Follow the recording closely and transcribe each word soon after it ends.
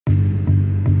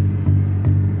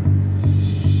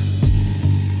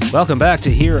Welcome back to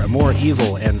Hear More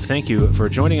Evil, and thank you for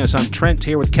joining us. I'm Trent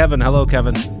here with Kevin. Hello,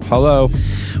 Kevin. Hello.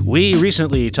 We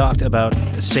recently talked about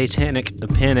Satanic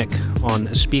Panic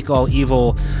on Speak All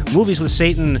Evil, Movies with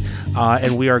Satan,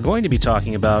 and we are going to be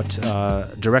talking about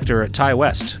director Ti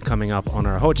West coming up on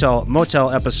our Hotel Motel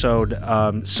episode.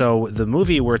 So the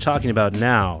movie we're talking about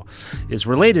now is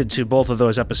related to both of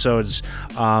those episodes.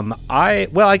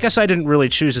 I guess I didn't really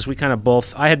choose this. We kind of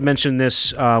both, I had mentioned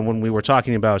this when we were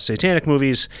talking about satanic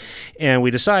movies, and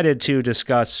we decided to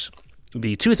discuss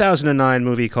the 2009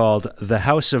 movie called The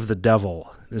House of the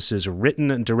Devil. This is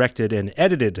written, directed, and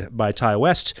edited by Ti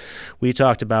West. We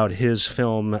talked about his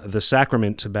film The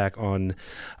Sacrament back on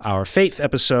our Faith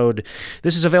episode.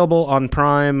 This is available on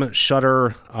Prime,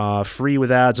 Shudder, free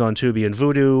with ads on Tubi and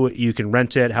Vudu. You can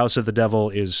rent it. House of the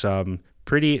Devil is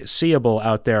pretty seeable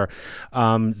out there.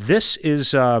 This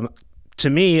is, to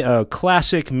me, a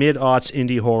classic mid-aughts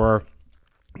indie horror.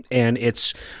 And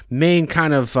its main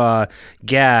kind of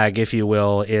gag, if you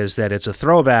will, is that it's a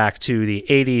throwback to the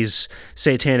 80s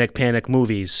Satanic Panic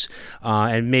movies,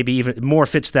 and maybe even more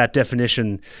fits that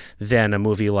definition than a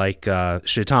movie like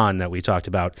Shaitan that we talked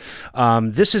about.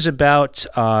 This is about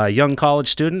a young college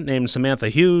student named Samantha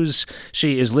Hughes.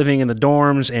 She is living in the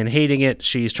dorms and hating it.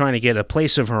 She's trying to get a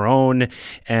place of her own,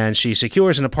 and she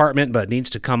secures an apartment but needs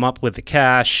to come up with the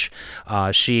cash.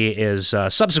 She is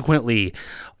subsequently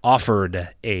offered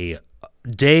a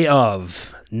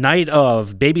night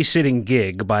of babysitting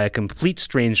gig by a complete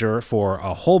stranger for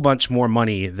a whole bunch more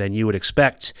money than you would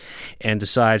expect, and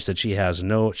decides that she has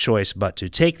no choice but to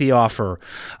take the offer.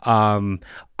 I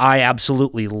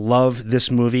absolutely love this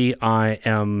movie. I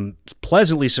am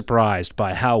pleasantly surprised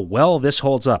by how well this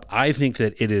holds up. I think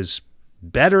that it is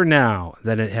better now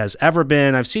than it has ever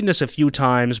been. I've seen this a few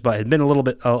times, but it had been a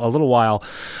little while.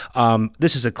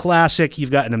 This is a classic.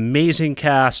 You've got an amazing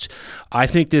cast. I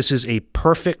think this is a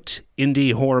perfect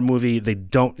indie horror movie. They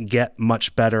don't get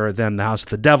much better than The House of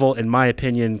the Devil, in my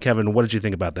opinion. Kevin, what did you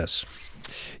think about this?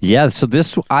 Yeah, so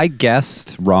I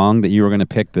guessed wrong that you were going to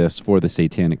pick this for the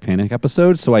Satanic Panic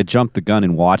episode, so I jumped the gun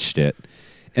and watched it.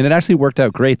 And it actually worked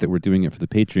out great that we're doing it for the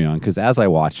Patreon, because as I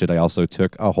watched it, I also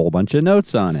took a whole bunch of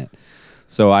notes on it.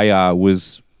 So I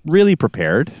was really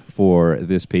prepared for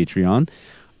this Patreon.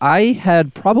 I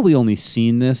had probably only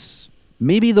seen this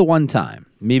maybe the one time,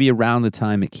 maybe around the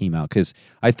time it came out, because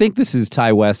I think this is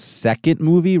Ti West's second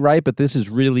movie, right? But this is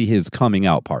really his coming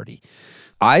out party.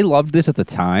 I loved this at the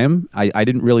time. I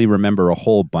didn't really remember a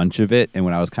whole bunch of it, and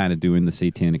when I was kind of doing the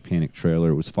Satanic Panic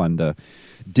trailer, it was fun to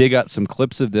dig up some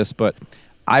clips of this, but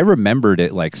I remembered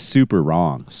it like super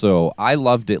wrong. So I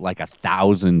loved it like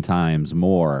 1,000 times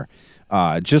more.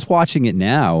 Just watching it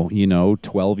now,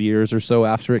 12 years or so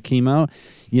after it came out,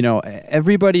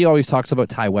 everybody always talks about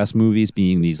Ti West movies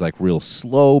being these like real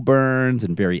slow burns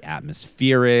and very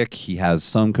atmospheric. He has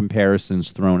some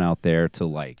comparisons thrown out there to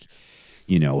like,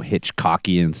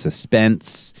 Hitchcockian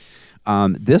suspense.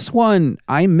 This one,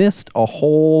 I missed a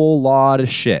whole lot of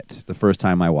shit the first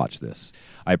time I watched this.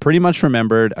 I pretty much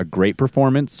remembered a great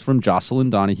performance from Jocelyn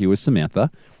Donahue as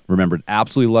Samantha. Remembered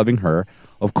absolutely loving her.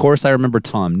 Of course, I remember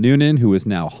Tom Noonan, who is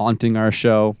now haunting our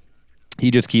show.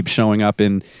 He just keeps showing up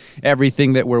in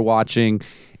everything that we're watching.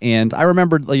 And I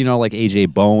remembered, like A.J.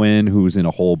 Bowen, who's in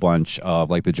a whole bunch of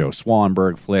like the Joe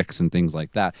Swanberg flicks and things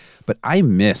like that. But I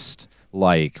missed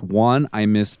I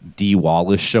missed Dee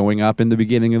Wallace showing up in the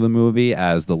beginning of the movie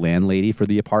as the landlady for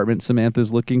the apartment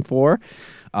Samantha's looking for.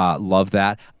 Love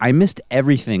that. I missed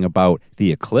everything about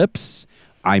the eclipse.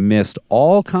 I missed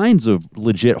all kinds of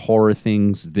legit horror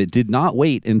things that did not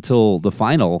wait until the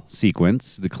final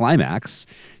sequence, the climax.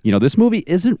 This movie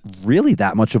isn't really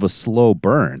that much of a slow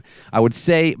burn. I would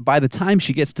say by the time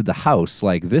she gets to the house,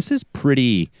 this is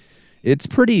pretty,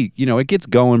 it gets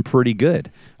going pretty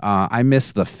good. I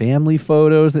miss the family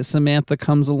photos that Samantha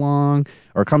comes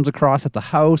across at the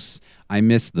house. I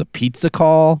miss the pizza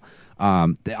call.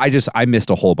 I missed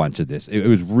a whole bunch of this. It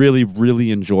was really,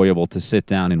 really enjoyable to sit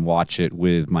down and watch it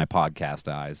with my podcast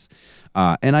eyes.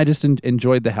 And I just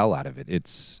enjoyed the hell out of it.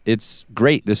 It's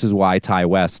great. This is why Ti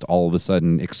West all of a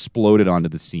sudden exploded onto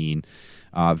the scene.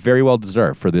 Very well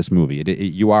deserved for this movie.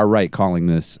 You are right calling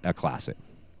this a classic.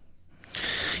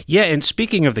 Yeah, and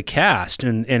speaking of the cast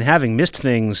and having missed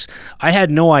things, I had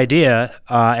no idea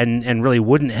and really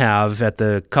wouldn't have at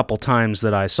the couple times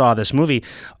that I saw this movie.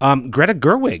 Greta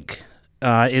Gerwig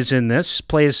is in this,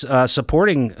 plays a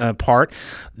supporting part.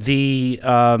 The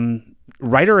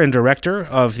writer and director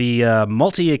of the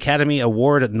multi-Academy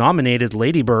Award-nominated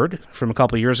Lady Bird from a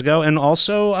couple years ago, and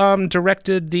also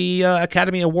directed the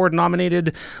Academy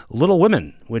Award-nominated Little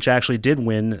Women, which actually did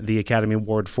win the Academy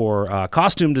Award for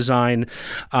costume design.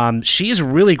 She's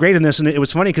really great in this, and it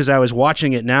was funny because I was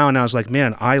watching it now, and I was like,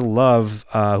 man, I love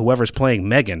whoever's playing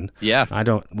Megan. Yeah. I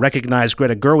don't recognize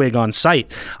Greta Gerwig on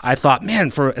sight. I thought,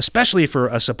 man, especially for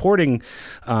a supporting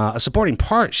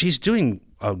part, she's doing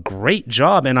a great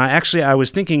job. And I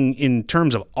was thinking in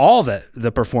terms of all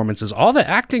the performances, all the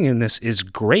acting in this is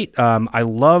great. I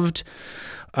loved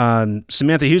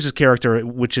Samantha Hughes' character,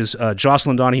 which is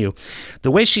Jocelyn Donahue.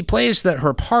 The way she plays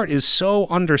her part is so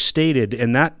understated,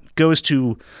 and that goes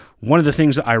to one of the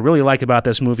things that I really like about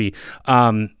this movie.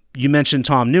 You mentioned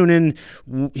Tom Noonan.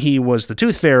 He was the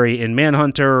Tooth Fairy in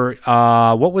Manhunter.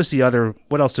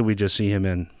 What else did we just see him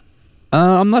in?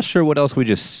 I'm not sure what else we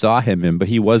just saw him in, but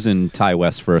he was in Ty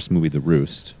West's first movie, The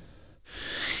Roost.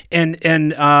 And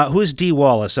who's Dee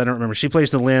Wallace? I don't remember. She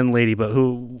plays the landlady, but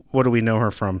what do we know her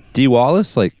from? Dee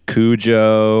Wallace, like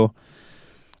Cujo.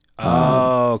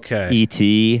 Okay.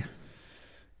 E.T.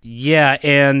 Yeah,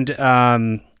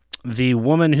 and the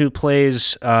woman who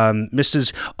plays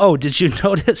Mrs. Oh, did you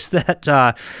notice that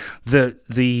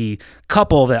the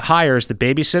couple that hires the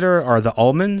babysitter are the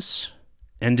Ullmans?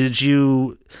 And did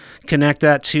you connect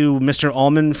that to Mr.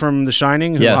 Ullman from The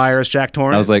Shining, who hires Jack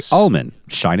Torrance? I was like, Ullman,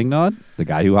 Shining nod? The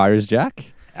guy who hires Jack?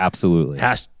 Absolutely.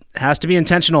 Has to be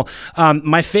intentional. Not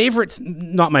my favorite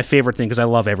thing, because I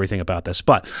love everything about this,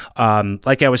 but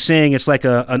like I was saying, it's like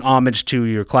an homage to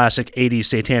your classic 80s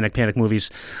Satanic Panic movies.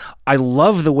 I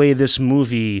love the way this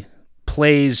movie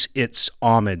plays its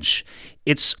homage.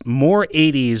 It's more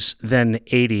 80s than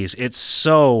 80s. It's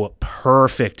so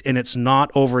perfect, and it's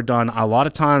not overdone. A lot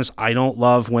of times I don't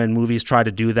love when movies try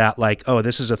to do that, like, oh,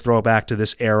 this is a throwback to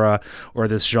this era or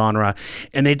this genre,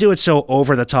 and they do it so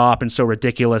over the top and so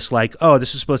ridiculous, like, oh,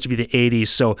 this is supposed to be the 80s,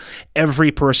 so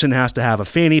every person has to have a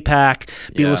fanny pack,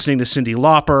 be listening to Cyndi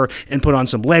Lauper, and put on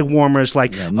some leg warmers,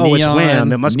 like, it's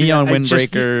Wham! It must be neon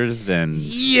windbreakers, and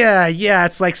yeah,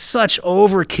 it's like such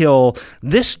overkill.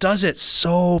 This does it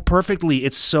so perfectly.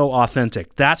 It's so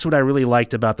authentic. That's what I really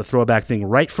liked about the throwback thing.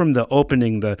 Right from the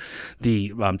opening,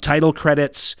 the title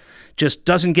credits just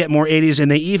doesn't get more 80s.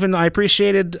 And I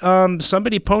appreciated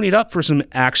somebody ponied up for some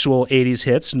actual 80s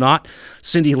hits, not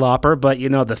Cyndi Lauper, but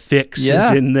the Fix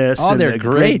is in this. Oh, and they're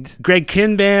great. Greg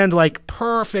Kihn Band, like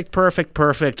perfect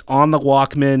on the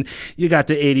Walkman. You got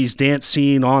the 80s dance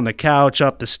scene on the couch,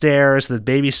 up the stairs, the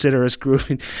babysitter is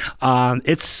grooving.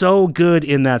 It's so good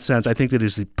in that sense. I think that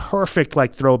is the perfect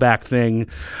throwback thing.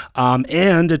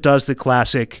 And it does the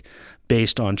classic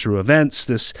based on true events.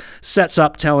 This sets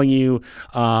up telling you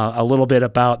a little bit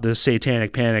about the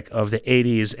Satanic Panic of the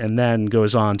 80s, and then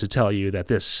goes on to tell you that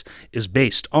this is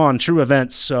based on true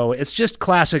events. So it's just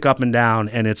classic up and down,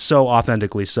 and it's so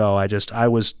authentically so. I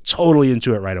was totally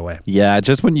into it right away. Yeah,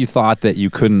 just when you thought that you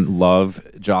couldn't love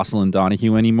Jocelyn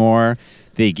Donahue anymore,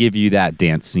 they give you that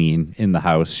dance scene in the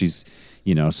house. She's,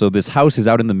 so this house is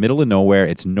out in the middle of nowhere.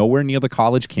 It's nowhere near the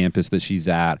college campus that she's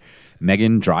at.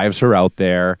 Megan drives her out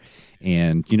there.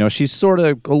 And, she's sort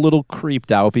of a little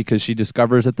creeped out because she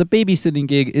discovers that the babysitting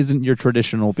gig isn't your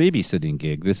traditional babysitting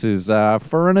gig. This is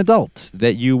for an adult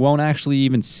that you won't actually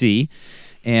even see.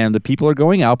 And the people are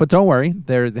going out, but don't worry.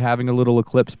 They're having a little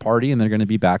eclipse party, and they're going to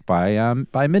be back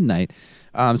by midnight.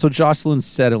 So Jocelyn's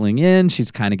settling in.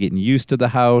 She's kind of getting used to the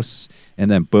house.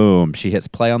 And then, boom, she hits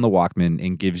play on the Walkman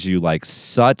and gives you,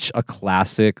 such a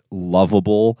classic,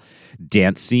 lovable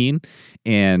dance scene.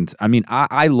 And I mean,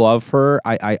 I love her.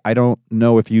 I don't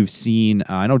know if you've seen,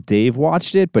 I know Dave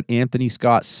watched it, but Anthony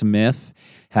Scott Smith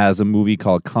has a movie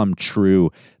called Come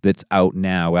True that's out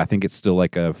now. I think it's still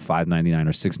like a $5.99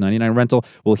 or $6.99 rental.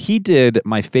 Well, he did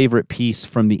my favorite piece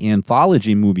from the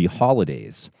anthology movie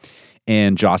Holidays.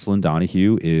 And Jocelyn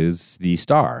Donahue is the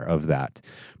star of that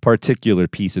particular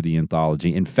piece of the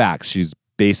anthology. In fact, she's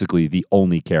basically the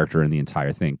only character in the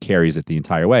entire thing, carries it the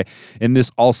entire way. And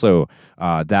this also,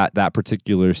 that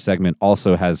particular segment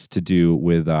also has to do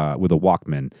with a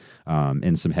Walkman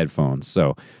and some headphones.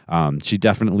 So she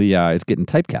definitely is getting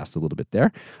typecast a little bit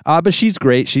there. But she's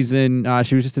great. She was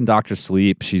just in Dr.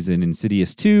 Sleep. She's in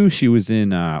Insidious 2. She was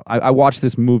in, I watched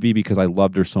this movie because I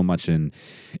loved her so much in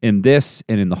this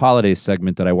and in the holidays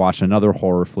segment that I watched another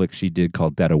horror flick she did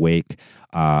called Dead Awake.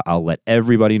 I'll let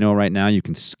everybody know right now, you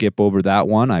can skip over that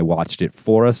one. I watched it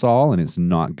for us all, and it's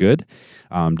not good,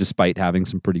 despite having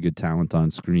some pretty good talent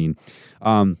on screen.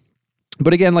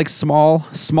 But again,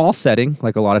 small setting,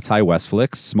 like a lot of Ty West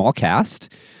flicks, small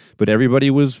cast, but everybody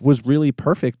was really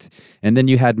perfect. And then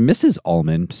you had Mrs.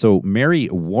 Ullman, so Mary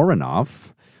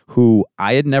Woronov, who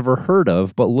I had never heard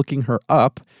of, but looking her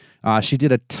up, she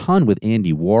did a ton with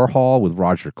Andy Warhol, with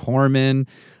Roger Corman,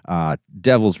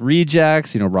 Devil's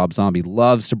Rejects. Rob Zombie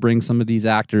loves to bring some of these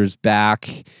actors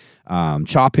back.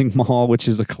 Chopping Mall, which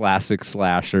is a classic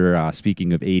slasher.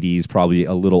 Speaking of 80s, probably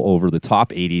a little over the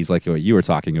top 80s, like what you were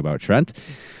talking about, Trent.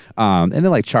 And then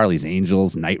like Charlie's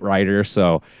Angels, Knight Rider.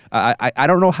 So I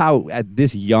don't know how at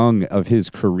this young of his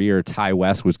career, Ti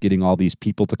West was getting all these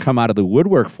people to come out of the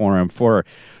woodwork for him for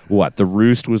what? The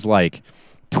Roost was like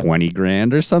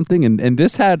 $20,000 or something, and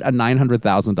this had a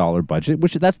 $900,000 budget,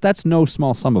 which that's no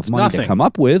small sum of money to come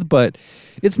up with, but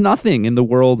it's nothing in the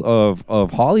world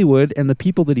of Hollywood, and the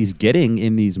people that he's getting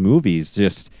in these movies,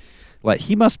 just like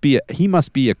he must be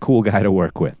a cool guy to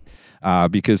work with.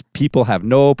 Because people have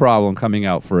no problem coming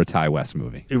out for a Ti West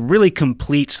movie. It really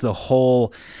completes the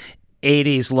whole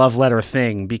 80s love letter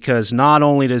thing, because not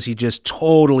only does he just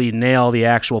totally nail the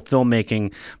actual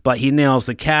filmmaking, but he nails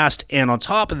the cast, and on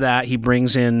top of that, he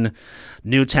brings in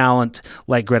new talent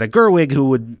like Greta Gerwig, who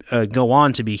would go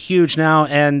on to be huge now.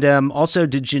 And also,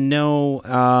 did you know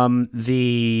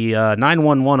the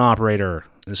 911 operator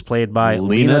is played by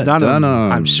Lena Dunham?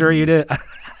 I'm sure you did.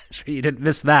 Sure you didn't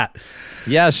miss that.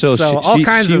 Yeah, so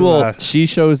she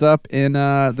shows up in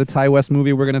the Ti West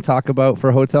movie we're going to talk about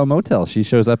for Hotel Motel. She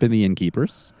shows up in The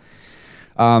Innkeepers.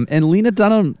 And Lena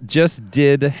Dunham just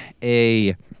did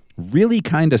a really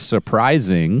kind of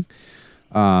surprising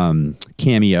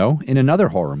cameo in another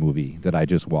horror movie that I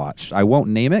just watched. I won't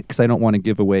name it because I don't want to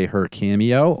give away her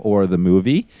cameo or the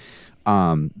movie.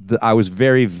 I was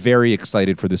very, very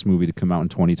excited for this movie to come out in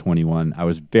 2021. I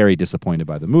was very disappointed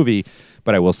by the movie,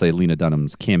 but I will say Lena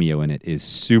Dunham's cameo in it is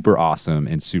super awesome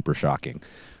and super shocking.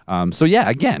 So yeah,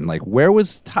 again, like where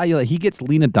was Ti? Like, he gets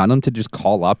Lena Dunham to just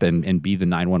call up and be the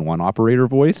 911 operator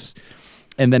voice.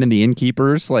 And then in The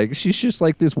Innkeepers, like she's just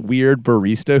like this weird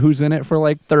barista who's in it for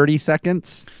like 30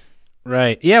 seconds.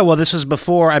 Right. Yeah, well, this is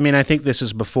before, I think this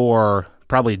is before,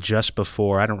 probably just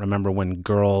before, I don't remember when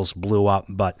Girls blew up,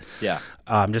 but yeah,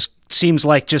 just seems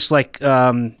like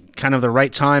kind of the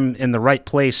right time in the right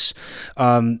place.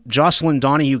 Jocelyn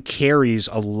Donahue carries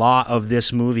a lot of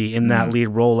this movie in that lead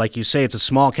role. Like you say, it's a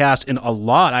small cast, and a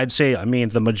lot, I'd say,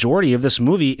 the majority of this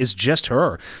movie is just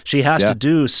her. She has to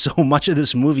do so much of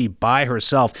this movie by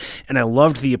herself, and I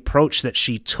loved the approach that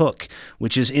she took,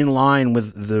 which is in line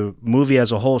with the movie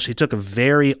as a whole. She took a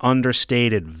very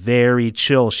understated, very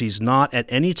chill. She's not at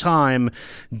any time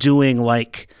doing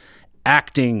like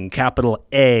acting, capital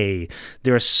A.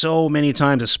 There are so many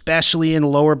times, especially in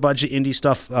lower budget indie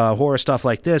stuff, horror stuff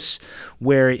like this,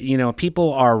 where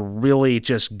people are really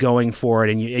just going for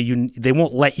it, and they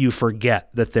won't let you forget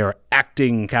that they're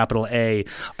acting, capital A.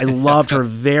 I loved her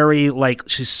very,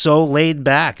 she's so laid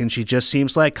back, and she just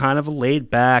seems like kind of a laid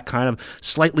back, kind of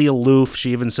slightly aloof.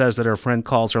 She even says that her friend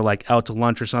calls her like out to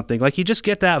lunch or something. Like, you just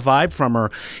get that vibe from her,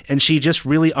 and she just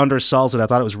really undersells it. I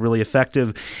thought it was really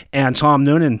effective. And Tom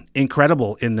Noonan,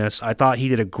 incredible in this. I thought he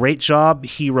did a great job.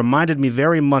 He reminded me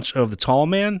very much of the Tall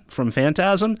Man from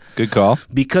Phantasm. Good call.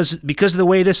 Because of the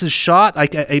way this is shot,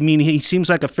 he seems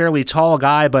like a fairly tall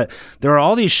guy, but there are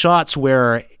all these shots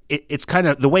where it's kind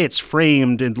of the way it's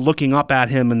framed and looking up at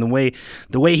him, and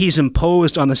the way he's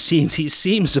imposed on the scenes, he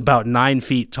seems about 9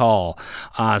 feet tall.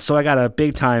 So I got a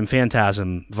big time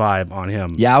Phantasm vibe on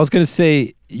him. Yeah, I was going to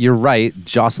say, you're right.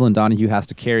 Jocelyn Donahue has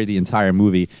to carry the entire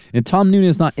movie. And Tom Noonan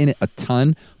is not in it a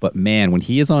ton, but man, when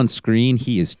he is on screen,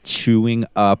 he is chewing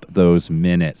up those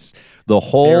minutes. The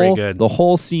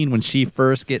whole scene when she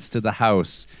first gets to the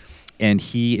house and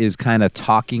he is kind of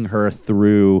talking her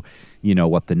through,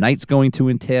 what the night's going to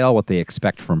entail, what they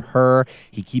expect from her.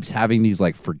 He keeps having these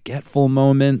forgetful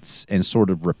moments and sort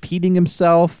of repeating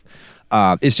himself.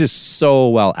 It's just so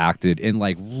well acted and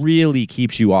really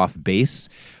keeps you off base.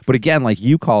 But again, like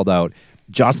you called out,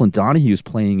 Jocelyn Donahue's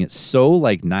playing it so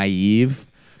naive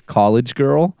college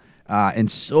girl and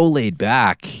so laid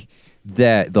back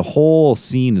that the whole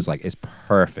scene is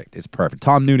perfect. It's perfect.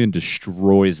 Tom Noonan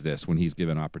destroys this when he's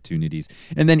given opportunities.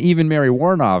 And then even Mary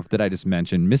Warnoff that I just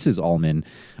mentioned, Mrs. Ullman,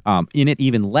 in it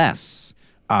even less,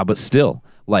 but still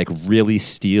really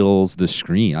steals the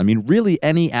screen. Really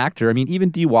any actor. Even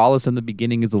Dee Wallace in the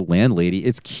beginning is the landlady.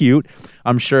 It's cute.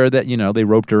 I'm sure that, they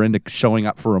roped her into showing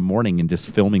up for a morning and just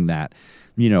filming that,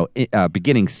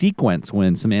 beginning sequence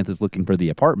when Samantha's looking for the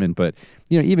apartment. But,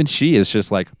 even she is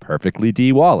just perfectly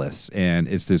Dee Wallace. And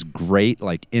it's this great,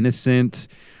 innocent,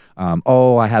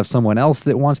 I have someone else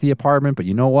that wants the apartment, but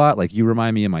you know what? You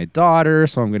remind me of my daughter,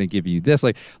 so I'm going to give you this.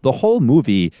 The whole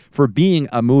movie, for being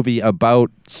a movie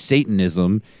about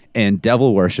Satanism and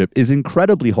devil worship, is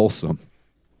incredibly wholesome.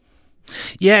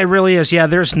 Yeah, it really is. Yeah,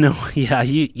 there's no. Yeah,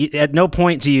 you at no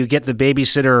point do you get the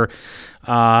babysitter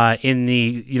in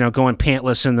the going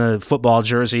pantless in the football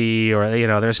jersey, or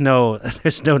there's no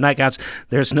nightgowns,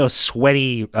 there's no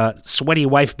sweaty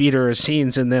wife beater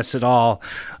scenes in this at all.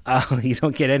 You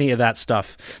don't get any of that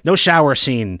stuff. No shower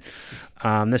scene.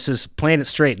 This is playing it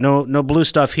straight. No blue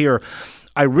stuff here.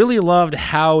 I really loved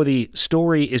how the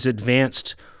story is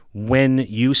advanced when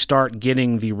you start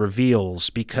getting the reveals,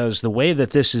 because the way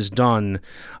that this is done,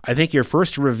 I think your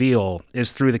first reveal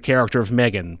is through the character of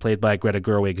Megan, played by Greta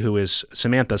Gerwig, who is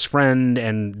Samantha's friend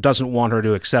and doesn't want her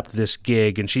to accept this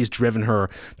gig, and she's driven her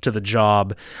to the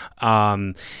job.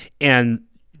 And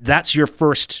that's your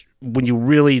first, when you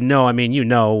really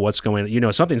know, what's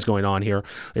going, something's going on here.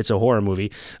 It's a horror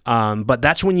movie. But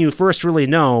that's when you first really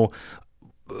know,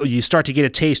 you start to get a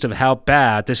taste of how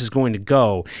bad this is going to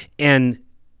go. And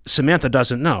Samantha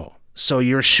doesn't know. So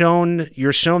you're shown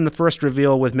the first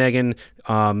reveal with Megan,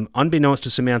 unbeknownst to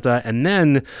Samantha, and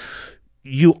then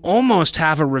you almost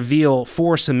have a reveal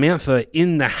for Samantha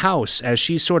in the house as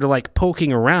she's sort of like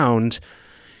poking around.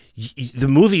 The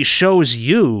movie shows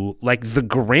you like the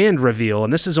grand reveal,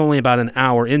 and this is only about an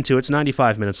hour into it. It's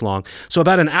 95 minutes long. So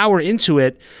about an hour into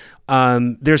it,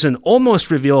 there's an almost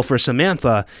reveal for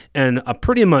Samantha and a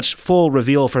pretty much full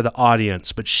reveal for the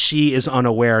audience, but she is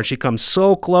unaware. She comes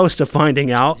so close to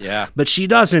finding out, but she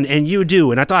doesn't, and you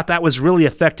do. And I thought that was really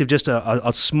effective, just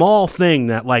a small thing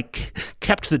that like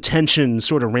kept the tension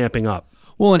sort of ramping up.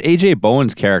 Well, and A.J.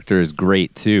 Bowen's character is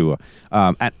great too.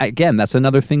 And again, that's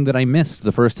another thing that I missed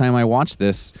the first time I watched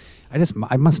this.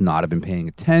 I must not have been paying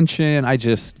attention. I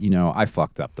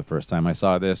fucked up the first time I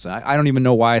saw this. I don't even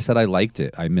know why I said I liked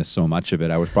it. I missed so much of it.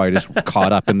 I was probably just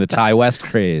caught up in the Ty West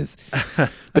craze.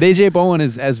 But A.J. Bowen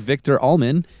is as Victor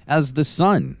Ullman, as the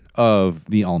son of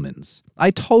the Ullmans.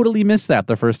 I totally missed that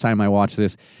the first time I watched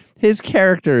this. His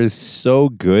character is so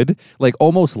good, like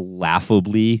almost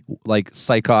laughably like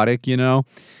psychotic,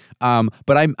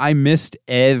 But I missed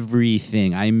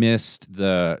everything. I missed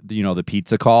the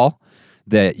pizza call,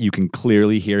 that you can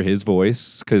clearly hear his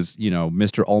voice, because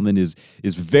Mr. Ullman is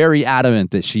very adamant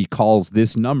that she calls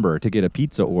this number to get a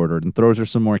pizza ordered and throws her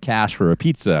some more cash for a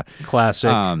pizza.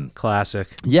 Classic.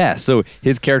 Yeah, so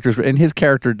his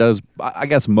character does, I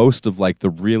guess, most of like the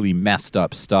really messed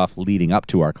up stuff leading up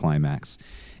to our climax.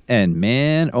 And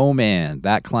man, oh man,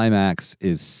 that climax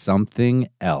is something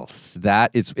else.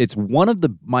 It's one of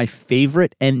my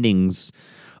favorite endings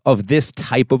of this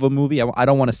type of a movie. I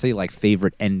don't want to say like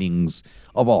favorite endings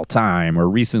of all time or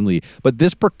recently, but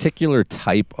this particular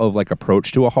type of like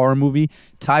approach to a horror movie,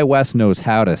 Ty West knows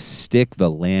how to stick the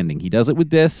landing. He does it with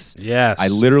this. Yes. I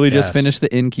literally just finished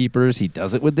The Innkeepers. He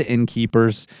does it with The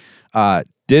Innkeepers.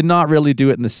 Did not really do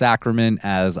it in The Sacrament,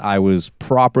 as I was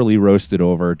properly roasted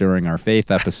over during our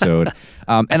Faith episode.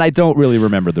 And I don't really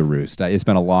remember The Roost. It's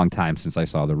been a long time since I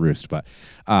saw The Roost, but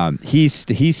he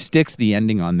sticks the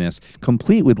ending on this,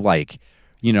 complete with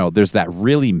there's that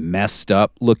really messed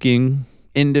up looking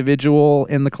individual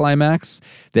in the climax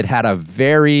that had a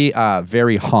very,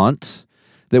 very haunt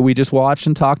that we just watched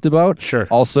and talked about. Sure.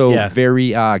 Also very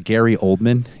Gary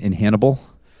Oldman in Hannibal.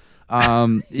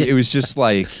 It was just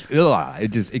like,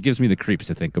 it gives me the creeps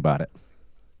to think about it.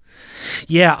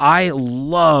 Yeah, I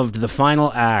loved the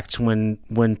final act when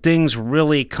things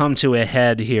really come to a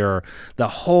head here. The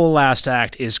whole last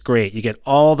act is great. You get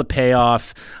all the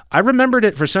payoff. I remembered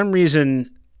it for some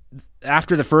reason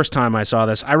after the first time I saw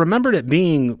this. I remembered it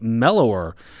being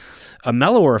a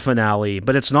mellower finale,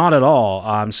 but it's not at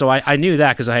all. So I knew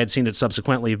that because I had seen it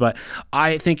subsequently, but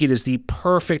I think it is the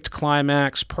perfect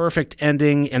climax, perfect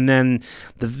ending, and then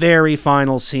the very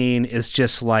final scene is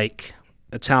just like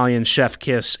Italian chef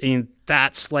kiss, and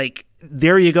that's like,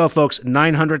 there you go, folks,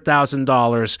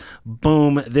 $900,000.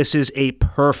 Boom, this is a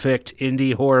perfect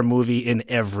indie horror movie in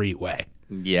every way.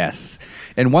 Yes.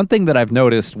 And one thing that I've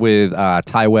noticed with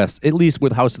Ty West, at least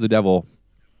with House of the Devil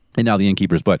and now The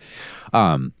Innkeepers, but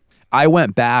I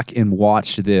went back and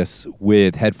watched this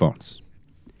with headphones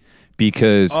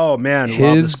because love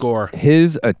the score.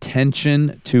 His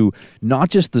attention to not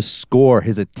just the score,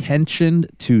 his attention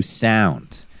to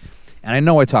sound. And I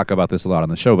know I talk about this a lot on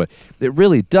the show, but it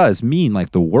really does mean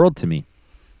like the world to me.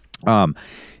 I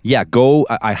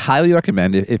highly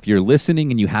recommend it. If you're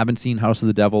listening and you haven't seen House of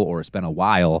the Devil, or it's been a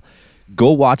while,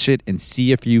 go watch it and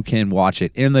see if you can watch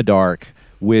it in the dark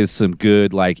with some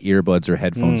good like earbuds or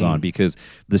headphones on, because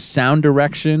the sound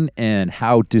direction and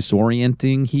how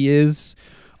disorienting he is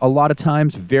a lot of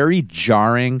times, very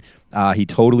jarring. He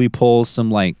totally pulls some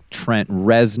like Trent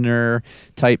Reznor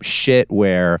type shit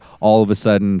where all of a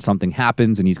sudden something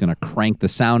happens and he's going to crank the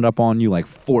sound up on you like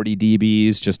 40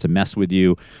 dBs just to mess with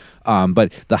you.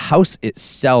 But the house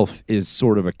itself is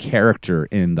sort of a character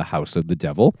in the House of the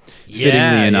Devil,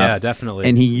 fittingly enough. Yeah, definitely.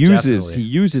 And he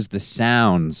uses the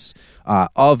sounds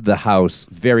of the house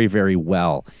very, very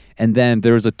well. And then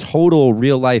there's a total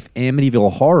real-life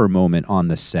Amityville horror moment on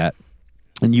the set,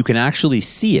 and you can actually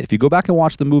see it. If you go back and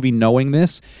watch the movie knowing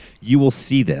this, you will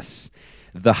see this.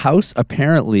 The house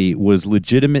apparently was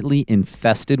legitimately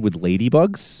infested with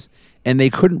ladybugs, and they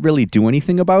couldn't really do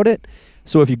anything about it.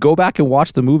 So if you go back and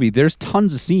watch the movie, there's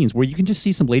tons of scenes where you can just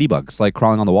see some ladybugs like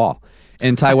crawling on the wall.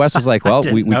 And Ty West was like, well,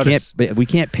 we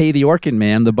can't pay the Orkin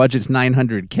man. The budget's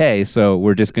 $900K, so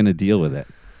we're just going to deal with it.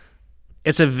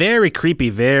 It's a very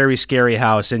creepy, very scary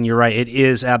house, and you're right, it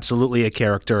is absolutely a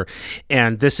character.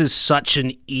 And this is such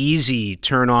an easy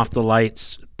turn off the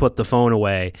lights, put the phone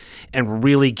away, and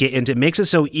really get into it. Makes it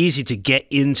so easy to get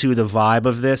into the vibe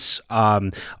of this.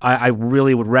 I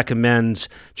really would recommend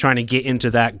trying to get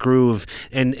into that groove.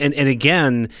 And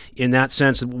again, in that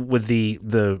sense, with the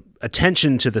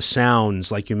attention to the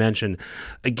sounds, like you mentioned,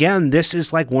 again, this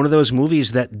is like one of those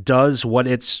movies that does what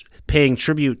it's paying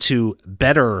tribute to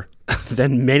better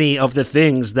than many of the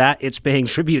things that it's paying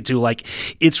tribute to. Like,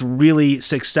 it's really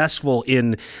successful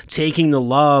in taking the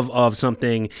love of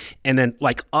something and then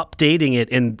like updating it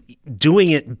and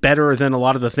doing it better than a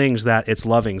lot of the things that it's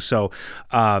loving. So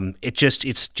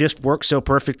it's just works so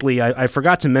perfectly. I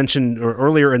forgot to mention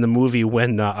earlier in the movie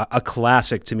when a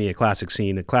classic scene, a classic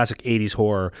 80s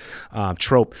horror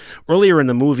trope. Earlier in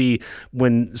the movie,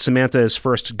 when Samantha is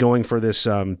first going for this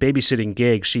babysitting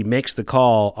gig, she makes the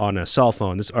call on a cell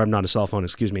phone. Not a cell phone,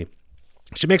 excuse me.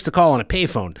 She makes the call on a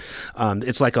payphone.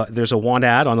 It's like there's a want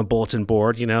ad on the bulletin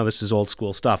board. You know, this is old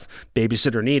school stuff.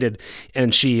 Babysitter needed,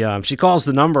 and she calls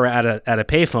the number at a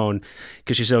payphone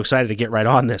because she's so excited to get right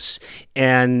on this,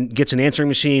 and gets an answering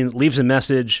machine, leaves a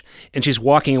message, and she's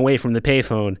walking away from the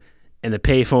payphone. And the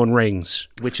payphone rings,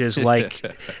 which is like,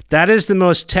 that is the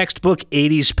most textbook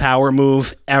 80s power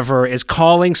move ever, is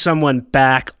calling someone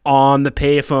back on the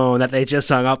payphone that they just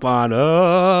hung up on.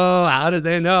 Oh, how did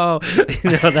they know?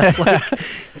 That's like,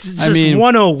 it's just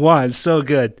 101. So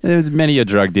good. Many a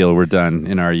drug deal were done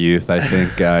in our youth, I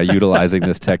think, utilizing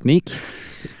this technique.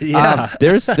 Yeah.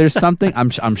 There's something,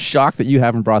 I'm shocked that you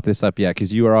haven't brought this up yet,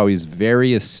 because you are always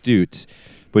very astute,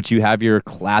 but you have your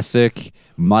classic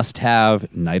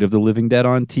must-have Night of the Living Dead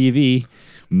on TV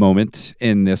moment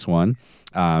in this one.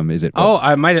 Is it?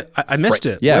 I missed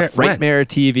it. Yeah, Frightmare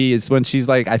TV is when she's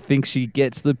like, I think she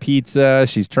gets the pizza,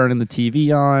 she's turning the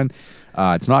TV on.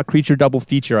 It's not Creature Double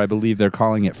Feature, I believe they're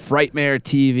calling it Frightmare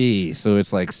TV. So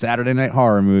it's like Saturday Night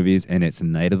Horror movies, and it's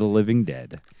Night of the Living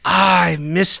Dead. I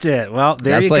missed it. Well,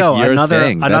 there That's you like go. Another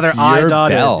I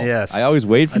dotted. Bell. Yes. I always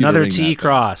wait for you to another ring T that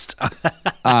crossed.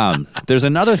 There's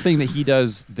another thing that he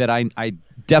does that I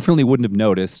definitely wouldn't have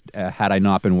noticed had I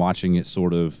not been watching it,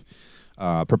 sort of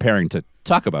preparing to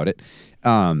talk about it.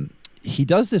 He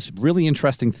does this really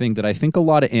interesting thing that I think a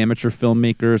lot of amateur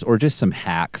filmmakers or just some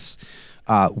hacks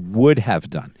would have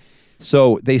done.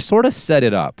 So they sort of set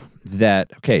it up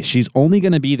that, okay, she's only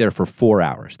going to be there for 4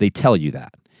 hours. They tell you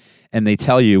that. And they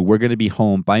tell you, we're going to be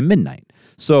home by midnight.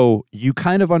 So you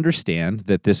kind of understand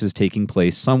that this is taking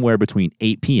place somewhere between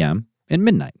 8 p.m. and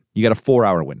midnight. You got a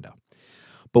 4-hour window.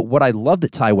 But what I love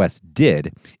that Ty West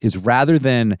did is, rather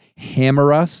than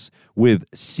hammer us with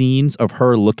scenes of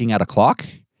her looking at a clock,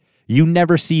 you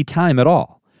never see time at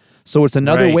all. So it's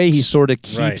another way he sort of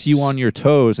keeps you on your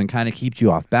toes and kind of keeps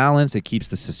you off balance. It keeps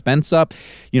the suspense up.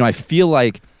 I feel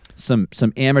like some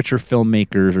amateur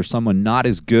filmmakers or someone not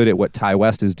as good at what Ty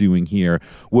West is doing here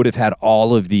would have had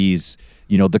all of these,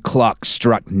 the clock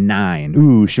struck 9.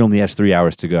 Ooh, she only has 3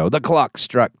 hours to go. The clock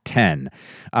struck 10.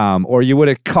 Or you would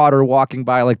have caught her walking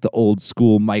by like the old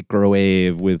school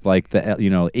microwave with like the,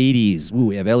 80s. Ooh,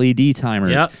 we have LED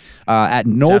timers. Yep. At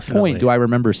no point do I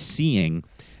remember seeing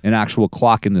an actual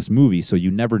clock in this movie, so you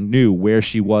never knew where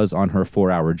she was on her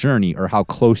 4-hour journey or how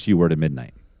close you were to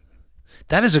midnight.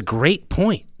 That is a great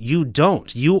point. You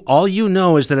don't. All you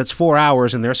know is that it's 4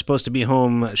 hours and they're supposed to be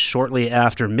home shortly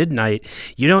after midnight.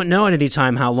 You don't know at any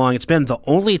time how long it's been. The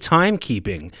only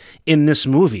timekeeping in this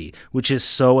movie, which is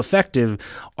so effective,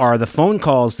 are the phone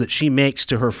calls that she makes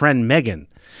to her friend Megan.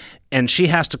 And she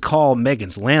has to call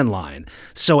Megan's landline.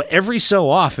 So every so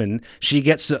often, she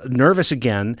gets nervous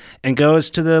again and goes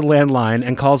to the landline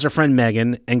and calls her friend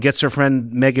Megan and gets her friend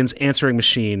Megan's answering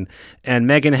machine. And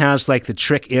Megan has like the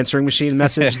trick answering machine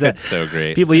message that so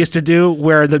great. People used to do,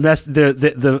 where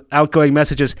the outgoing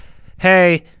message is,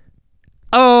 "Hey,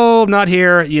 oh, I'm not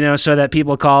here, so that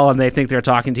people call and they think they're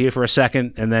talking to you for a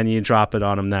second, and then you drop it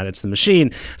on them that it's the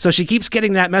machine. So she keeps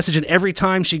getting that message, and every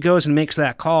time she goes and makes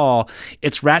that call,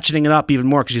 it's ratcheting it up even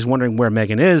more because she's wondering where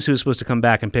Megan is, who's supposed to come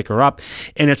back and pick her up.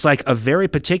 And it's like a very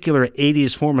particular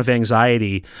 80s form of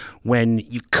anxiety when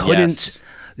you couldn't... Yes.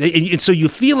 And so you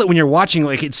feel it when you're watching,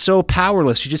 like it's so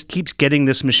powerless. She just keeps getting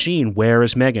this machine. Where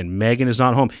is Megan? Megan is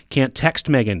not home. Can't text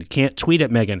Megan. Can't tweet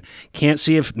at Megan. Can't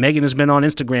see if Megan has been on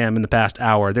Instagram in the past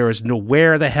hour. There is no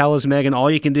where the hell is Megan.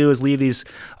 All you can do is leave these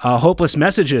hopeless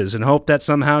messages and hope that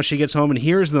somehow she gets home and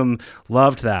hears them.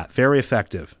 Loved that. Very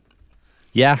effective.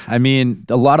 Yeah, I mean,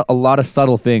 a lot of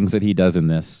subtle things that he does in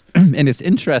this. And it's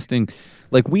interesting.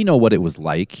 Like, we know what it was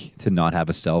like to not have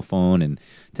a cell phone and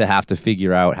to have to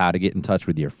figure out how to get in touch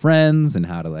with your friends and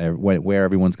how to where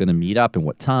everyone's going to meet up and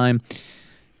what time.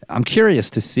 I'm curious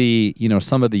to see,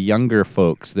 some of the younger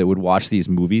folks that would watch these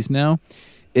movies now,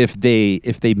 if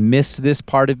they miss this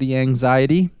part of the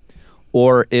anxiety,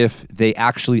 or if they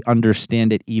actually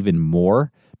understand it even more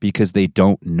because they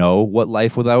don't know what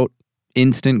life without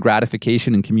instant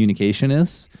gratification and communication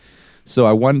is. So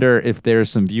I wonder if there's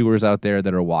some viewers out there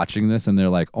that are watching this and they're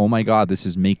like, oh my God, this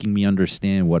is making me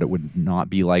understand what it would not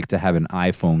be like to have an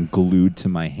iPhone glued to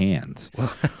my hand.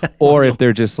 Or if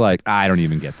they're just like, I don't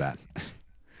even get that.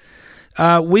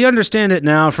 We understand it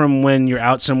now from when you're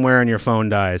out somewhere and your phone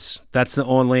dies. That's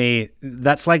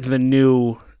like the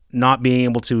new not being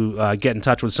able to get in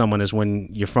touch with someone is when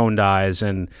your phone dies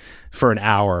and for an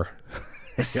hour.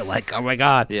 You're like, oh my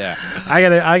God, yeah,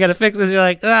 I gotta fix this. You're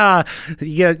like, then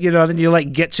you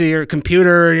like get to your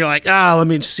computer and you're like, let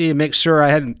me see, make sure I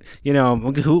hadn't,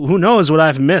 who knows what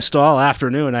I've missed all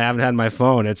afternoon. I haven't had my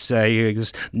phone. It's you're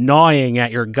just gnawing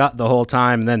at your gut the whole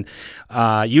time. And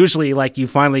then usually, like, you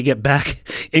finally get back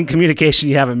in communication,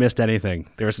 you haven't missed anything.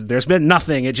 There's been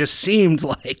nothing. It just seemed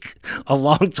like a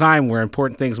long time where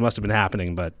important things must have been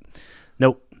happening, but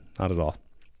nope, not at all.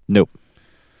 Nope.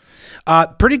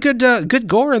 Pretty good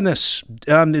gore in this.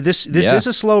 This is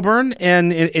a slow burn,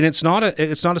 and it's not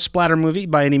a splatter movie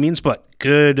by any means, but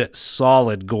good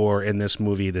solid gore in this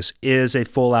movie. This is a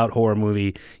full out horror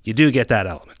movie. You do get that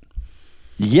element.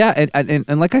 Yeah,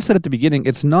 and like I said at the beginning,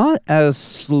 it's not as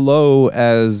slow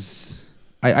as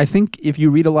I think. If you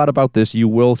read a lot about this, you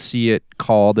will see it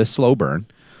called a slow burn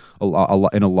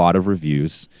in a lot of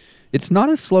reviews. It's not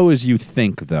as slow as you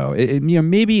think, though.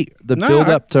 Maybe the build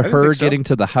up to her getting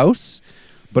to the house,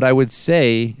 but I would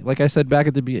say, like I said back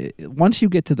at the beginning, once you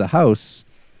get to the house,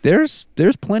 there's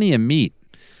plenty of meat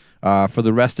for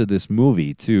the rest of this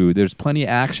movie too. There's plenty of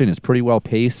action. It's pretty well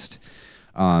paced.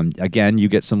 Again, you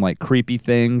get some like creepy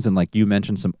things, and like you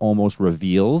mentioned, some almost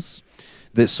reveals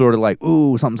that sort of like,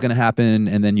 ooh, something's gonna happen,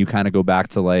 and then you kind of go back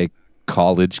to like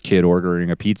college kid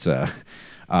ordering a pizza.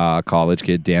 College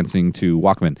kid dancing to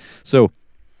Walkman. So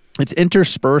it's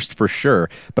interspersed for sure.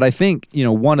 But I think,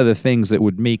 one of the things that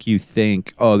would make you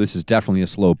think, oh, this is definitely a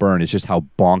slow burn is just how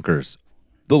bonkers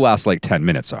the last like 10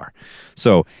 minutes are.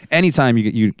 So anytime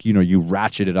you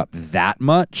ratchet it up that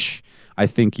much, I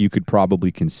think you could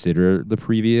probably consider the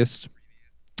previous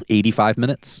 85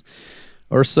 minutes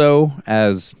or so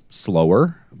as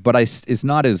slower, but it's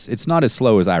not as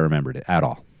slow as I remembered it at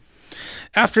all.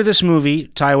 After this movie,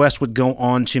 Ti West would go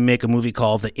on to make a movie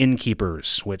called The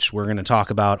Innkeepers, which we're going to talk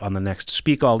about on the next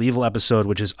Speak All Evil episode,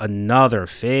 which is another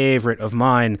favorite of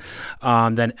mine.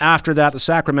 Then after that, The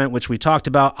Sacrament, which we talked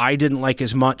about, I didn't like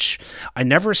as much. I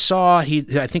never saw,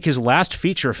 I think his last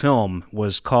feature film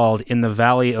was called In the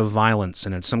Valley of Violence,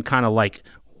 and it's some kind of like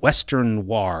Western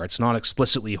noir. It's not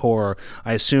explicitly horror.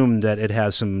 I assume that it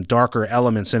has some darker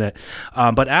elements in it.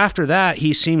 But after that,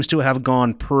 he seems to have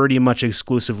gone pretty much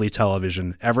exclusively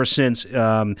television. Ever since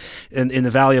in the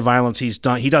Valley of Violence, he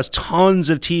does tons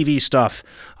of TV stuff,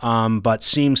 but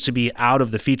seems to be out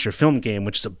of the feature film game,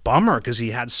 which is a bummer because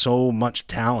he had so much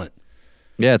talent.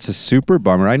 Yeah, it's a super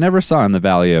bummer. I never saw In the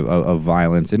Valley of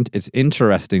Violence. And it's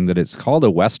interesting that it's called a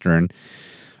Western,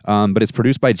 but it's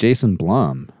produced by Jason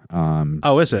Blum.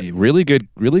 Is it? Really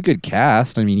good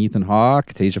cast. I mean, Ethan Hawke,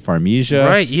 Tasia Farmiga.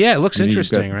 Right, yeah, it looks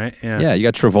interesting, right? Yeah, you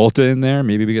got Travolta in there.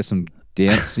 Maybe we get some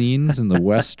dance scenes in the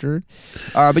Western.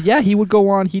 But yeah, he would go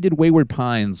on. He did Wayward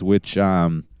Pines, which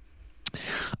I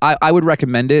would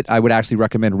recommend it. I would actually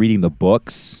recommend reading the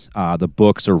books. The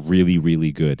books are really,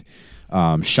 really good.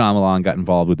 Shyamalan got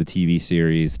involved with the TV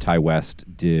series. Ti West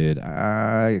did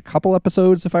a couple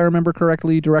episodes, if I remember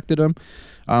correctly, directed them.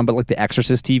 But like the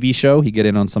Exorcist TV show, he get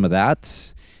in on some of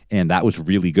that, and that was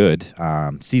really good.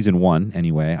 Season 1,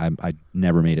 anyway. I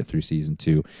never made it through season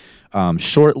 2.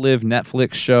 Short-lived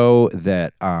Netflix show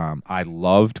that I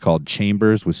loved called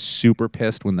Chambers. Was super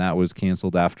pissed when that was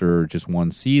canceled after just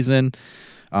one season.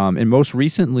 And most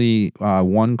recently,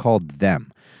 one called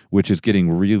Them, which is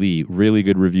getting really, really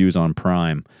good reviews on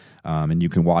Prime. And you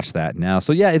can watch that now.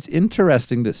 So yeah, it's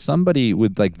interesting that somebody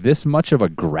with like this much of a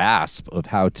grasp of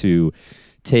how to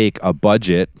take a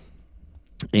budget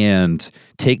and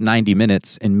take 90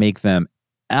 minutes and make them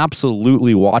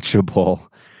absolutely watchable.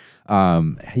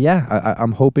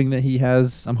 I'm hoping that he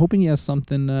has something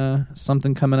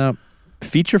coming up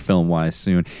feature film wise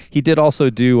soon. He did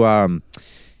also do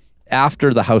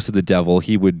after The House of the Devil,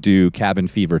 he would do Cabin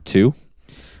Fever 2.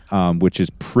 Which is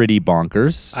pretty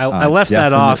bonkers. I left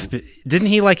that off. Didn't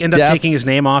he like end up taking his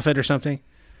name off it or something?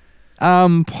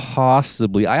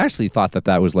 Possibly. I actually thought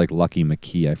that was like Lucky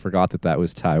McKee. I forgot that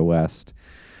was Ty West.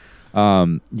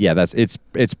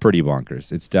 It's pretty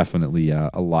bonkers. It's definitely a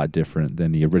lot different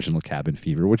than the original Cabin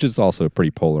Fever, which is also a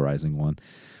pretty polarizing one.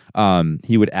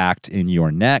 He would act in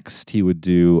You're Next. He would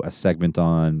do a segment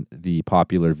on the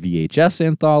popular VHS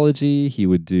anthology. He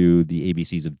would do the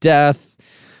ABCs of Death.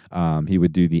 He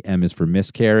would do the M is for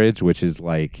Miscarriage, which is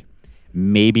like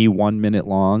maybe 1 minute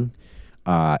long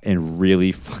and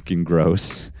really fucking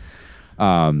gross.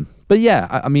 But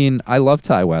yeah, I mean, I love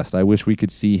Ty West. I wish we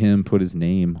could see him put his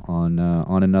name on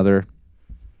another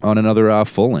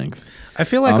full length. I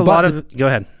feel like go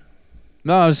ahead.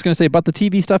 No, I was just gonna say, but the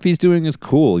TV stuff he's doing is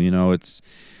cool. You know,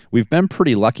 we've been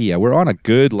pretty lucky. We're on a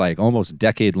good like almost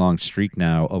decade-long streak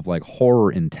now of like horror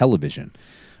in television.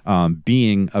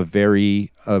 Being a very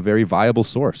viable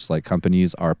source. Like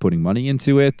companies are putting money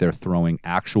into it. They're throwing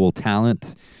actual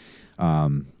talent,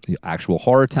 actual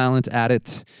horror talent at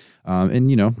it.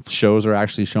 And, you know, shows are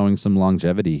actually showing some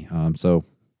longevity. So,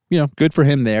 you know, good for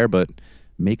him there, but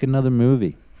make another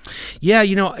movie. Yeah,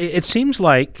 you know, it seems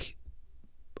like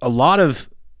a lot of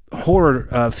horror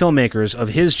filmmakers of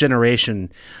his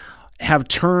generation have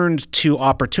turned to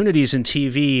opportunities in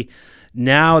TV.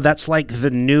 Now that's like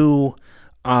the new...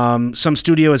 some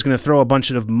studio is going to throw a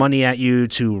bunch of money at you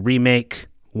to remake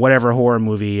whatever horror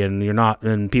movie,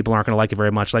 and people aren't going to like it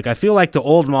very much. Like, I feel like the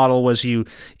old model was in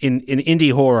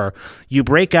indie horror, you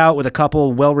break out with a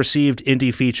couple well-received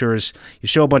indie features, you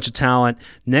show a bunch of talent,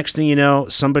 next thing you know,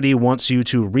 somebody wants you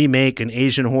to remake an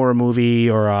Asian horror movie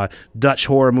or a Dutch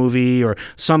horror movie or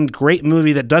some great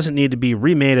movie that doesn't need to be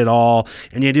remade at all,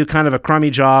 and you do kind of a crummy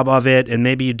job of it, and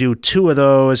maybe you do 2 of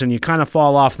those, and you kind of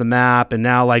fall off the map, and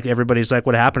now like everybody's like,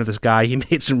 what happened to this guy? He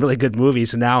made some really good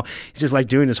movies, and now he's just like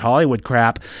doing this Hollywood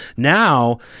crap.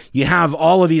 Now you have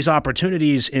all of these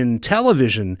opportunities in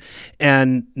television,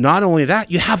 and not only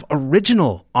that, you have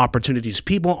original opportunities.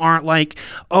 People aren't like,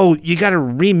 oh, you got to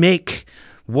remake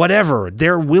whatever.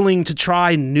 They're willing to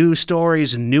try new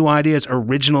stories and new ideas,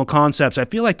 original concepts. I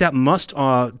feel like that must,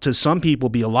 to some people,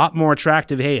 be a lot more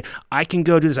attractive. Hey, I can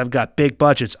go do this. I've got big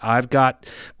budgets. I've got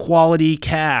quality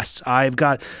casts. I've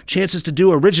got chances to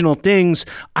do original things.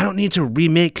 I don't need to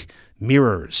remake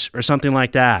Mirrors or something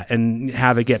like that and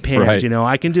have it get panned. Right. You know,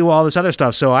 I can do all this other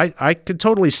stuff. So I could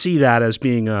totally see that as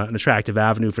being an attractive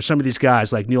avenue for some of these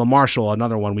guys like Neil Marshall,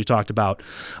 another one we talked about,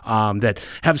 that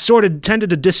have sort of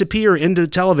tended to disappear into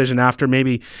television after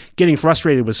maybe getting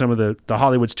frustrated with some of the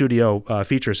Hollywood studio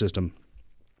feature system.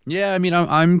 Yeah, I mean,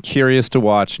 I'm curious to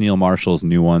watch Neil Marshall's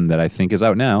new one that I think is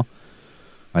out now.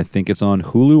 I think it's on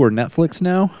Hulu or Netflix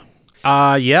now.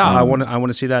 I want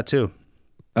to see that too.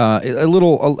 A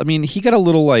little, I mean, he got a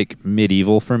little like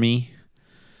medieval for me,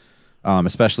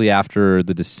 especially after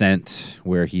The Descent,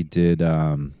 where he did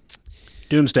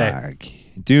Doomsday.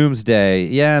 Doomsday,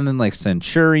 yeah, and then like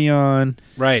Centurion.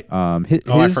 Right. I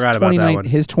forgot about that one.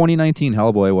 His 2019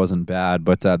 Hellboy wasn't bad,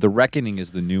 but The Reckoning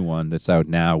is the new one that's out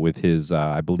now with his,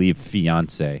 I believe,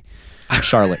 fiance,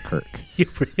 Charlotte Kirk,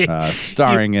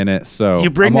 starring in it. So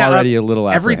I'm already a little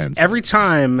apprehensive. Every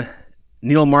time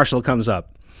Neil Marshall comes up,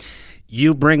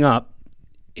 you bring up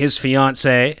his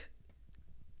fiance.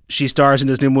 She stars in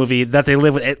this new movie that they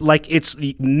live with. Like, it's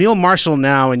Neil Marshall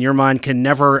now in your mind can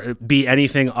never be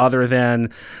anything other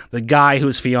than the guy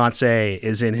whose fiance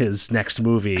is in his next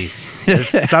movie.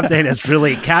 It's something that's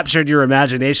really captured your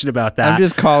imagination about that. I'm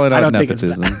just calling out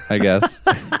nepotism, I guess.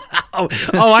 Oh,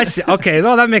 I see. Okay,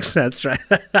 no, that makes sense, right?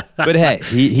 But hey,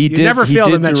 he did never fail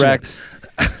to mention direct.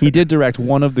 He did direct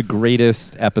one of the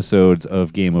greatest episodes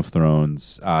of Game of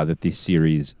Thrones that the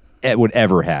series would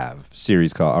ever have.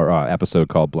 Episode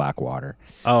called Blackwater.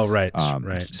 Oh, right,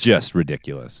 right. Just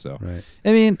ridiculous. So, right.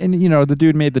 I mean, and you know, the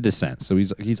dude made The Descent, so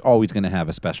he's always going to have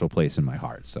a special place in my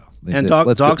heart. So, and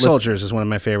Dog Soldiers is one of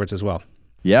my favorites as well.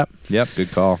 Yep.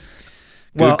 Good call.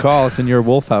 Good call. It's in your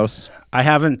wolf house. I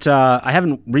haven't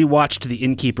rewatched The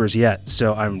Innkeepers yet,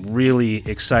 so I'm really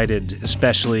excited,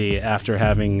 especially after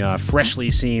having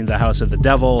freshly seen The House of the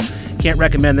Devil. Can't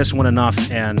recommend this one enough,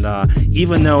 and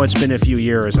even though it's been a few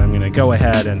years, I'm going to go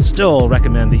ahead and still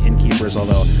recommend The Innkeepers,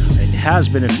 although it has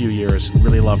been a few years.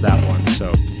 Really love that one,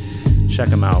 so check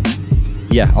them out.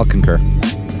 Yeah, I'll concur.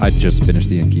 I just finished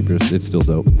The Innkeepers. It's still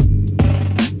dope.